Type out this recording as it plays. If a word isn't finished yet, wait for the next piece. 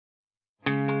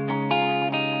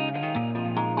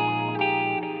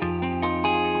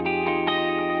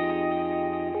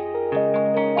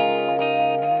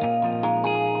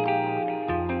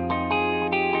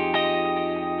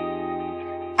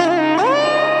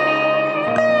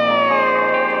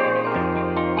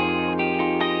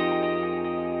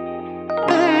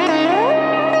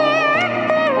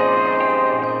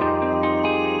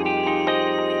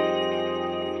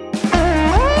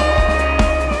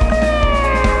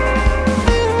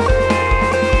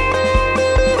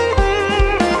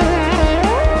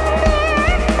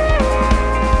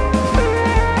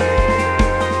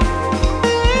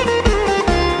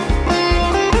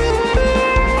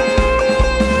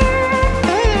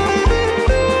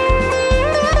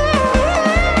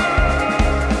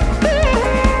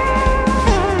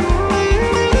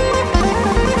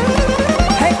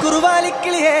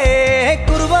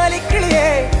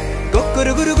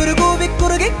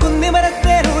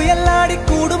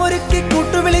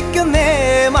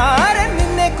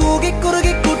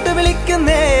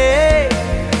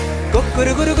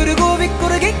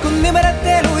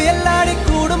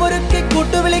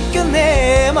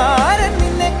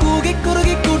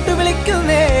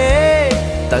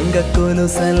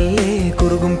തങ്കക്കൊലുസല്ലേ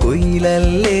കുറുകും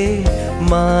കുയിലല്ലേ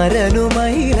മാരനു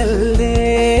മയിലല്ലേ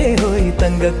ഹോയ്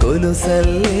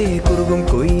തങ്കക്കൊലുസല്ലേ കുറുകും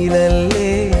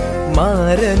കുയിലല്ലേ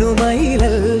മാരനു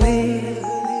മയിലല്ലേ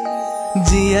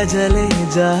जिया जले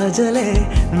जा जले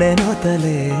नैनो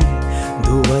तले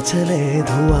धुआं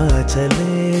चले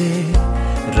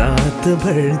रात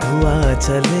भर धुआं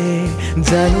चले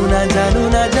जानू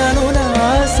ना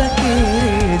आ सके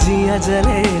जिया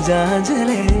जले जा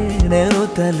जले नैनो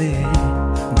तले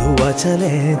धुआं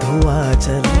चले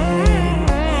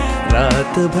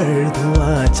रात भर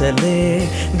धुआं चले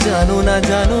जानू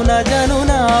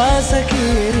ना आ सके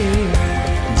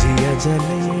जिया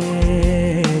जले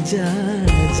जा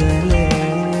जले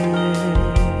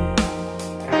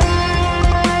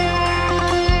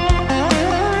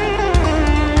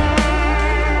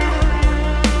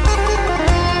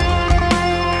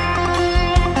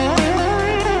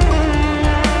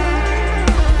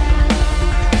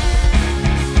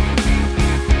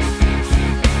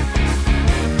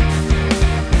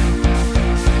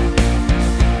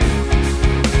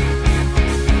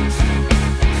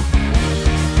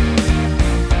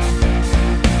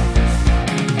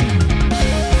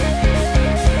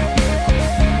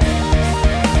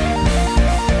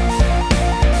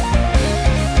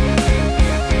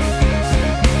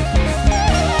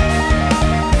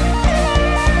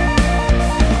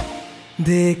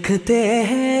देखते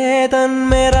हैं तन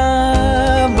मेरा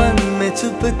मन में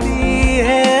चुपती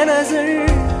है नजर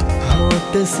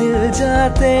होठ सिल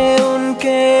जाते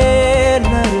उनके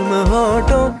नर्म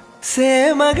होठों से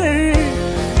मगर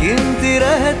गिनती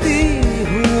रहती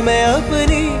हूँ मैं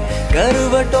अपनी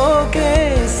करवटों के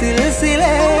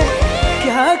सिलसिले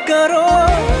क्या करो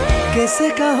कैसे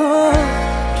कहो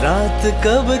रात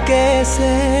कब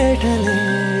कैसे ढले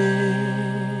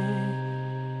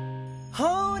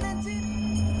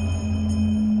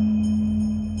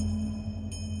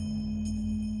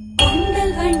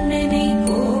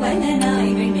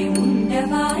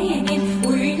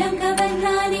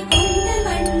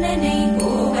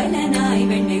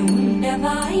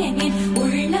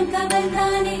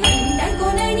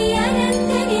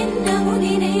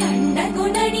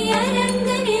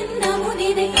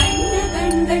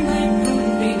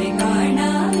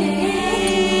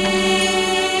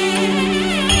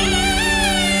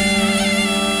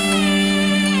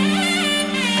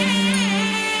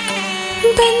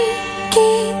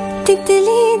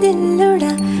तितली दिल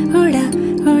उड़ा उड़ा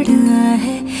उड़ा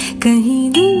है कहीं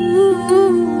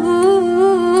दूर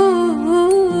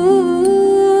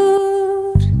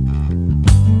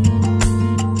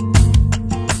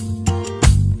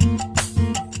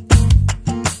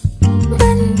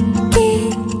बन के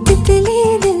तितली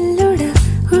दिल उड़ा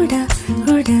उड़ा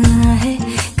उड़ा है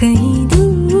कहीं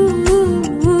दूर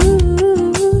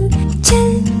चल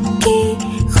के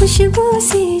खुशबू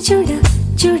से जुड़ा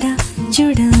जुड़ा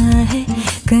जुड़ा है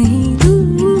कहीं दूर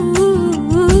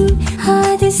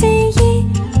हाथ से ये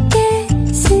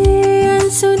कैसे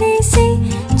अनसुने से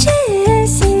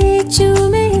जैसे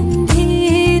चूमे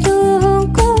अंधेरों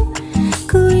को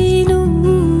कोई नूर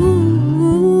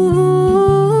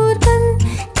बन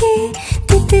के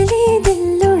तितली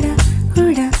दिल उड़ा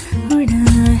उड़ा उड़ा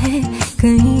है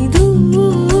कहीं दूर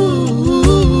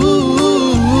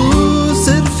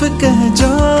सिर्फ कह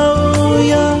जाओ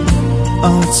या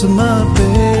आसमां पे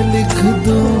लिख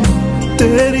दूं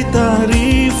तेरी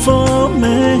तारीफों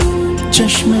में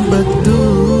चश्मे बदलू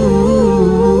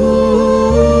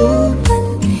बन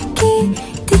के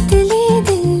तितली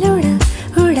दिल उड़ा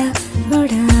उड़ा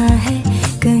उड़ा है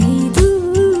कहीं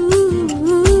दूर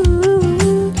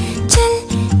चल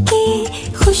के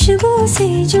खुशबू से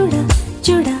जुड़ा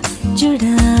जुड़ा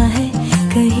जुड़ा है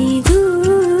कहीं दूर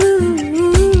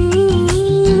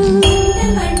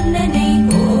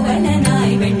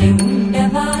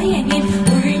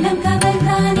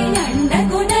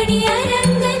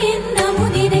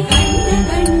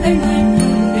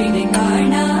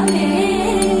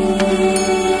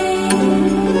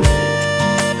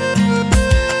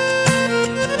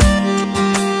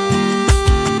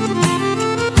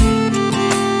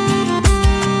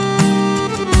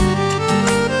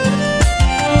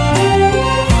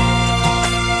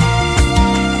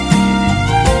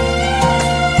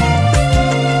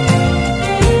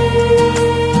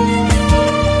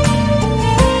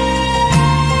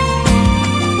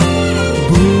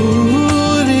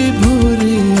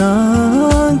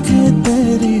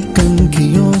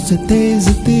तेज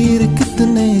तीर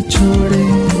कितने छोड़े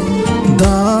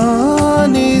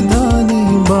दानी दानी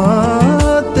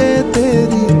बातें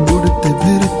तेरी उड़ते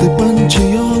फिरते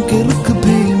पंछियों के रुख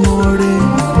भी मोड़े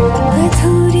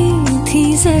अधूरी थी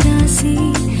जरा सी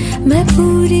मैं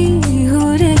पूरी हो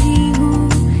रही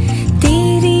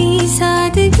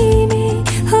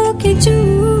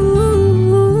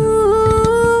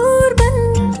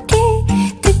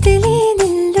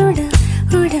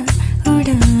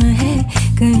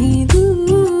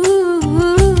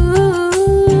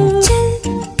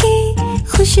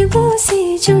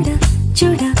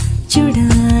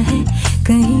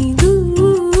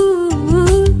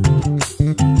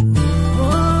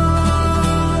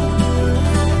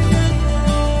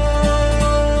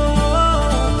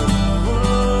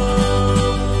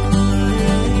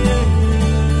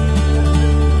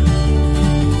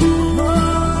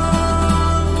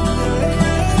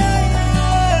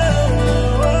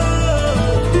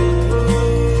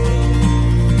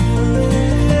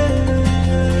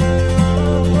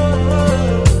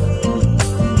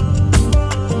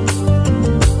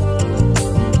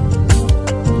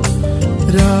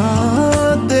राह